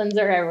mint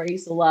cleanser everyone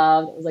used to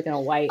love. It was like in a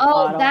white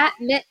Oh, bottle.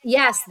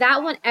 yes,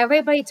 that one.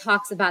 Everybody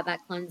talks about that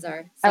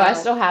cleanser. Oh, I So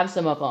still have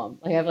some of them.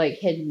 Like I've like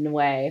hidden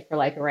away for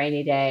like a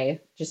rainy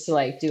day, just to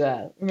like do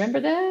remember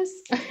this?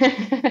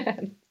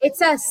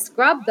 it's a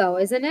scrub, though,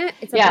 isn't it?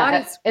 It's a body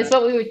Yeah, it's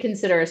scrub. what we would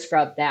consider a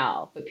scrub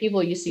now, but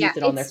people used to Yeah, use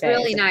it on their it's face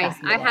really like nice.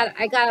 back in the day.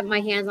 I got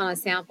my hands on a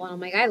sample, and I'm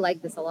like, I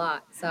like this a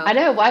lot. I So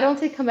know. Why don't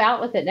they come out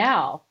with it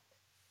now?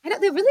 I don't.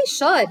 They really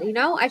should.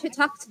 I should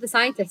talk to the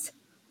scientists.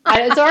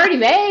 It's already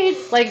made.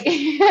 Like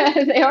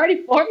they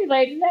already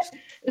formulated it.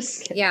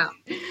 Just kidding. Yeah.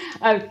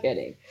 I'm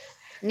kidding.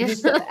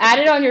 Just add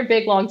it on your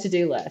big long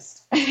to-do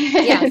list.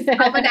 Yes,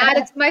 I'm gonna add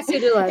it to my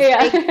to-do list.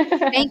 Yeah.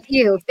 Thank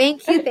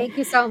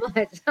you so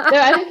much. No,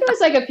 I think it was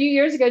like a few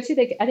years ago too.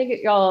 I think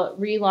y'all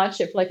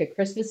relaunched it for like a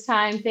Christmas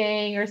time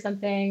thing or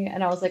something,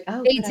 and I was like,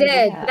 oh, They good did,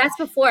 but idea. that's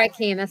before I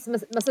came. That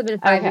must have been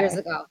 5 years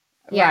Okay. ago.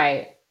 Yeah.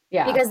 Right.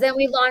 Yeah. Because then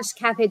we launched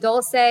Cafe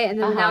Dulce, and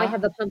then now we Uh-huh.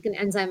 have the pumpkin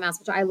enzyme mask,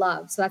 which I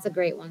love. So that's a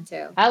great one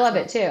too. I love So,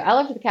 it too. I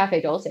loved the Cafe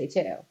Dulce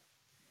too.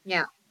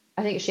 yeah.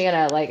 I think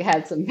Shanna like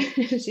had some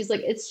she's like,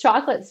 it's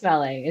chocolate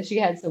smelling, and she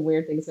had some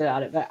weird things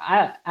about it, but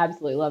I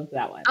absolutely loved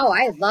that one. Oh,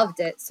 I loved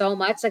it so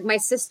much. Like my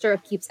sister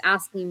keeps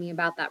asking me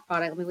about that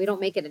product. I mean, we don't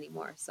make it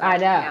anymore. I So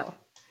yeah. know.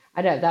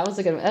 I know. That was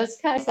a good one.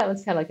 That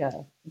one's kind of like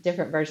a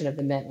different version of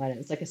the mint one.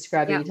 It's like a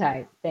scrubby Yeah.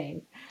 type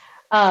thing.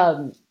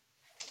 Um,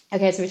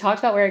 okay, so we talked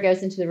about where it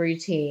goes into the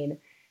routine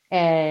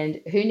and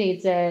who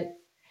needs it.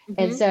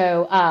 And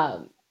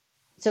Hmm.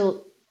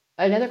 so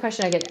another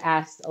question I get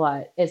asked a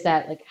lot is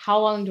that like, how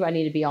long do I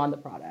need to be on the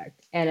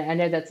product? And I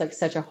know that's like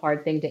such a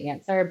hard thing to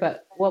answer,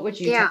 but what would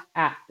you Yeah.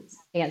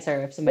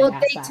 answer if somebody Well,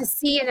 asked to that?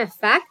 see an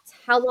effect,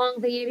 how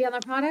long they need to be on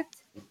the product?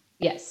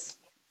 Yes.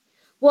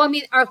 Well, I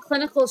mean, our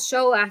clinicals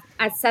show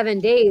at 7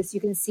 days, you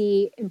can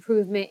see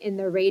improvement in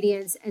the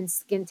radiance and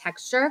skin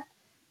texture.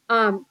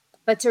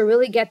 But to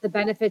really get the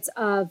benefits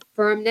of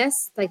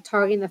firmness, like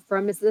targeting the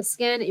firmness of the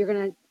skin,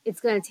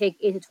 it's gonna take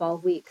 8 to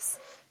 12 weeks.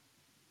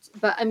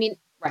 But I mean,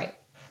 Right.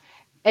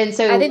 And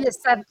I think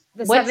so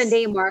the seven what's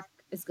day mark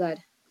is good.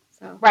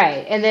 So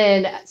right. And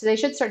then, so they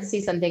should start to see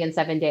something in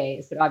 7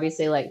 days, but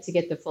obviously, like to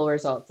get the full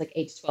results, like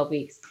 8 to 12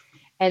 weeks.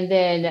 And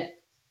then,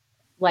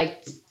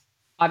 like,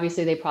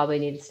 obviously, they probably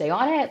need to stay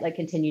on it, like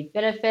continued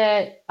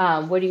benefit.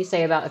 What do you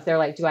say about if they're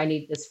like, do I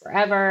need this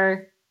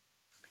forever?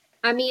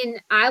 I mean,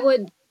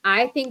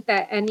 I think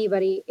that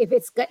anybody, if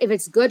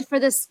it's good for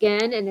the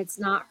skin and it's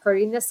not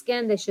hurting the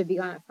skin, they should be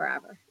on it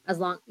forever. As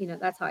long,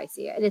 that's how I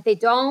see it. And if they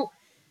don't,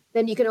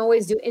 then you can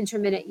always do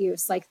intermittent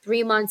use, like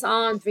 3 months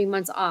on, 3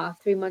 months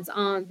off, 3 months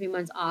on, 3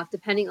 months off,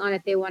 depending on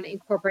if they want to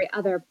incorporate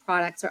other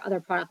products or other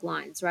product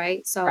lines,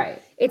 right? So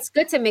Right. it's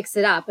good to mix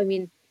it up.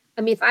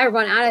 If I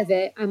run out of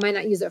it, I might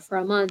not use it for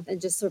a month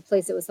and just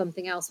replace it with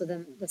something else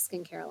within the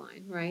skincare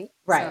line, right?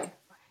 Right. So,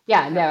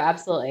 Yeah, no, yeah.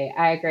 absolutely.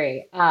 I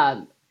agree.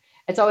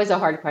 It's always a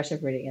hard question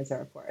for me to answer,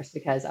 of course,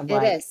 because I'm It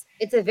like, is.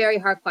 It's a very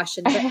hard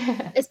question,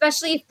 but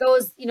especially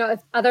if if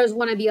others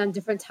want to be on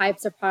different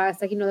types of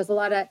products, like, there's a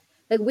lot of,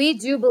 like, we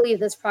do believe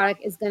this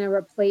product is going to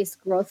replace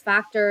growth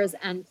factors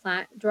and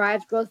plant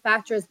derived growth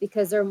factors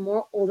because they're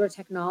more older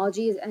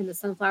technologies, and the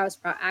sunflower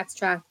sprout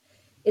extract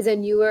is a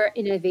newer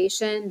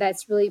innovation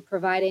that's really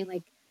providing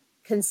like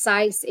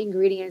concise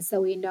ingredients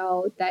that we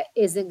know that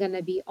isn't going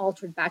to be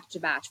altered batch to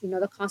batch. We know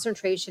the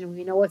concentration,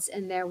 we know what's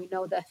in there, we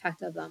know the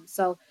effect of them.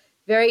 So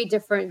very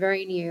different,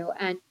 very new.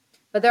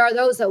 But there are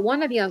those that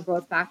want to be on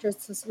growth factors.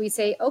 So we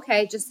say,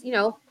 okay, just,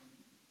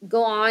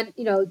 go on,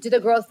 do the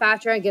growth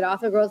factor and get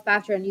off the growth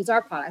factor and use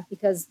our product,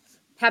 because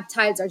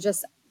peptides are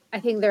just, I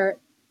think they're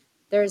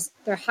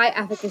high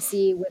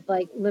efficacy with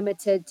like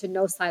limited to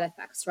no side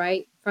effects,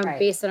 right? From right.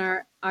 based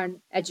on our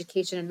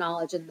education and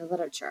knowledge in the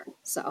literature.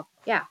 So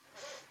yeah.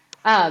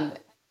 Um,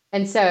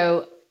 and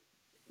so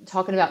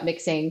talking about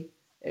mixing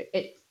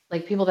it,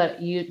 like people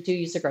that you do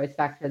use the growth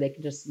factor, they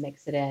can just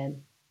mix it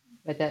in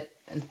with it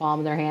and palm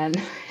in their hand.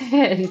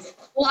 And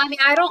Well,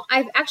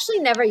 I've actually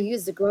never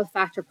used the growth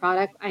factor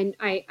product. I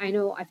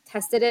know I've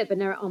tested it, but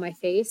never on my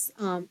face.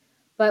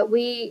 But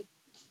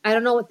I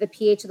don't know what the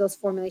pH of those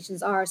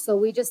formulations are. So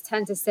we just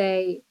tend to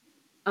say,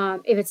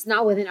 if it's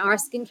not within our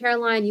skincare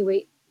line, you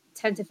wait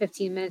 10 to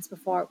 15 minutes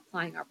before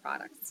applying our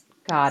products.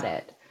 got So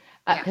it.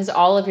 yeah, Because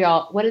all of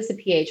y'all, what is the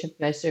pH of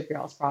most of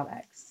y'all's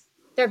products?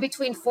 they're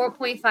between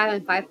 4.5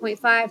 and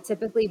 5.5,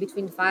 typically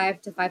between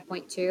 5 to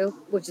 5.2,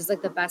 which is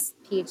like the best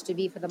pH to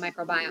be for the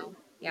microbiome.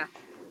 Yeah.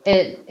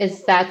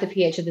 Is that the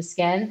pH of the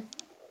skin?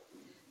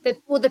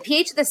 The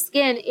pH of the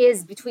skin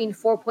is between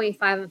 4.5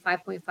 and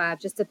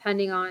 5.5, just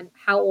depending on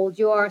how old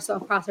you are. So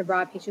across a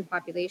broad patient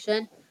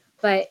population,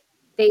 but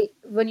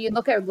when you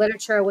look at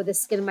literature with the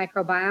skin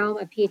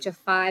microbiome, a pH of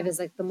 5 is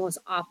like the most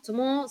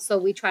optimal. So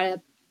we try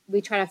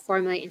to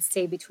formulate and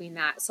stay between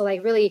that. So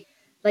like really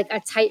like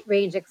a tight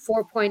range, like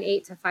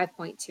 4.8 to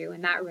 5.2,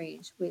 in that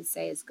range we'd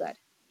say is good.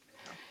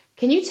 So,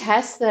 Can you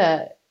test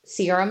the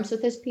serums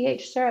with this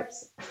pH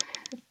strips?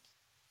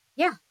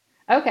 yeah.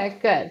 Okay,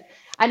 good.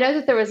 I know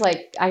that there was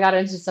like I got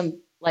into some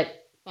like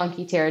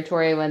funky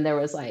territory when there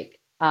was like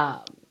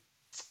I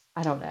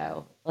don't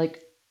know,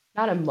 like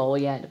not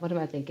emollient. What am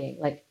I thinking?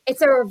 Like If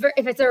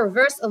it's a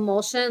reverse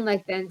emulsion,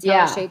 like the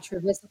yeah. IntelliShade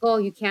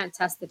Trubisical, you can't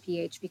test the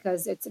pH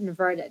because it's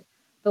inverted.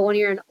 But when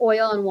you're in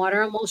oil and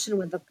water emulsion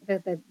with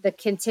the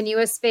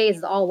continuous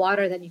phase, all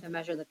water, then you can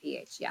measure the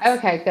pH. Yes.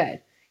 Okay,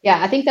 good.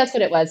 Yeah, I think that's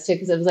what it was too,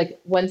 because it was like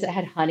ones that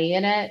had honey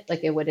in it,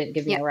 like it wouldn't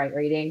give me Yeah. a right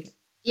reading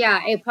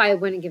Yeah. It probably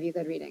wouldn't give you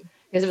good reading.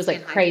 because it was Skin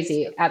like hydrates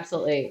crazy, too.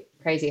 absolutely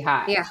crazy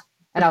high. Yeah.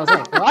 And I was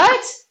like,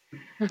 what?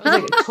 I was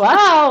like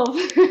 12.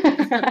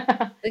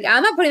 Like,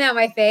 I'm not putting that on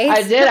my I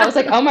face. did. I was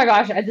like, oh my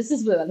gosh, this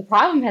is what the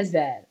problem has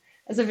been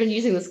as I've been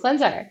using this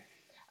cleanser.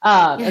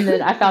 And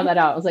then I found that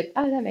out. I was like,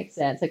 oh, that makes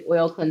sense. Like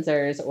oil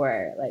cleansers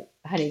or like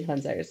honey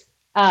cleansers.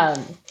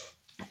 Um,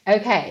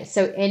 okay.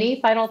 So any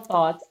final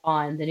thoughts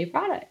on the new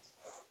product?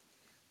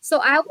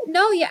 So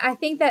yeah, I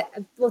think that,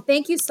 well,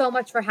 thank you so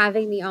much for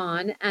having me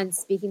on and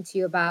speaking to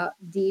you about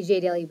DJ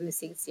Daily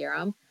Boosting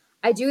Serum.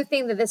 I do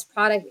think that this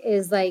product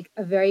is like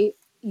a very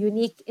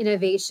unique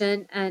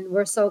innovation, and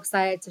we're so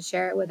excited to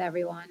share it with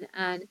everyone.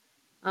 And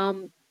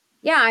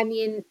yeah, I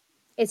mean,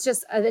 it's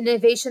just an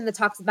innovation that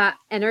talks about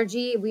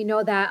energy. We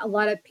know that a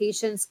lot of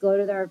patients go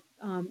to their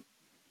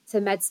to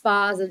med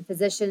spas and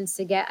physicians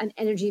to get an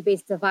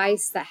energy-based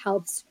device that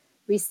helps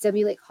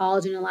re-stimulate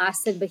collagen and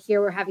elastin. But here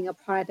we're having a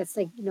product that's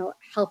like,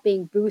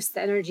 helping boost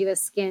the energy of the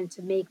skin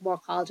to make more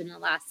collagen and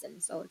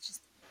elastin. So it's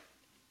just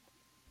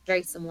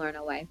very similar in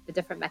a way, the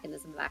different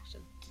mechanism of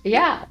action.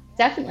 Yeah,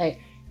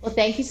 definitely. Well,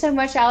 thank you so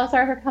much,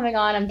 Alisar, for coming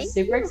on. I'm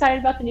super excited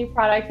about the new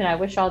product, and I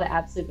wish all the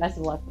absolute best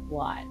of luck with the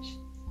launch.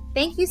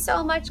 Thank you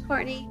so much,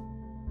 Courtney.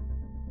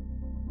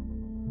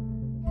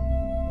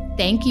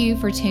 Thank you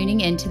for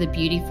tuning into The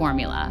Beauty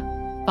Formula.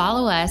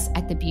 Follow us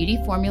at The Beauty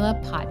Formula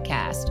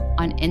Podcast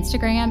on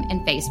Instagram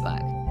and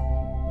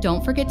Facebook.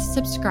 Don't forget to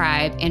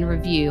subscribe and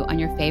review on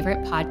your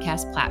favorite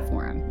podcast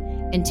platform.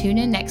 And tune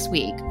in next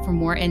week for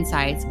more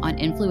insights on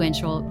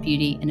influential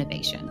beauty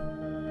innovation.